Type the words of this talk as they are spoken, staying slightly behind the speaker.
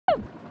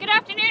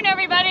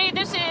everybody,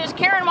 this is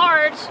Karen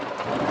Mards,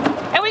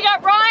 and we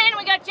got Ryan,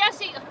 we got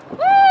Jesse,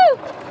 woo!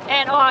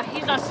 And oh,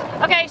 he's not,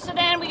 okay, so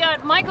then we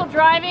got Michael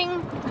driving,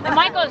 and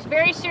Michael is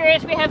very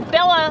serious. We have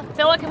Bella.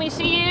 Bella, can we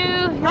see you?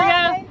 Here we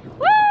go.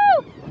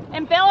 Woo!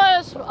 And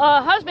Bella's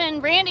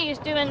husband, Randy, is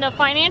doing the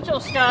financial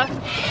stuff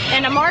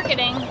and the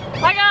marketing.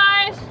 Hi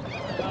guys!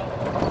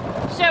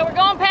 So we're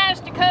going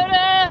past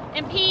Dakota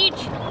and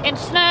Peach and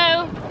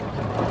Snow,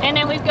 and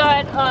then we've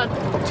got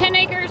 10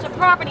 acres of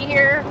property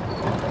here.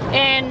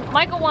 And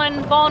Michael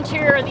won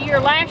Volunteer of the Year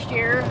last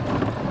year.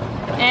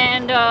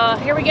 And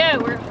here we go.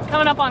 We're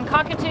coming up on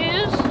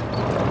cockatoos.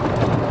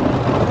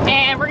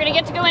 And we're going to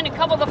get to go into a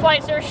couple of the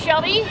flights. There's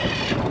Shelby,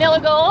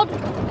 Milligold.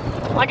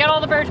 I got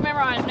all the birds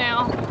memorized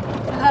now.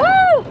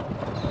 Woo!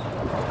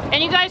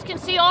 And you guys can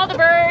see all the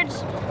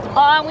birds.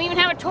 We even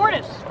have a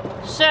tortoise.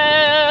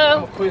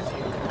 So,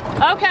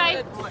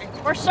 okay.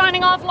 We're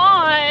signing off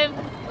live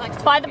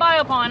by the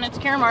Biopond. It's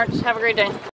Karen Marks. Have a great day.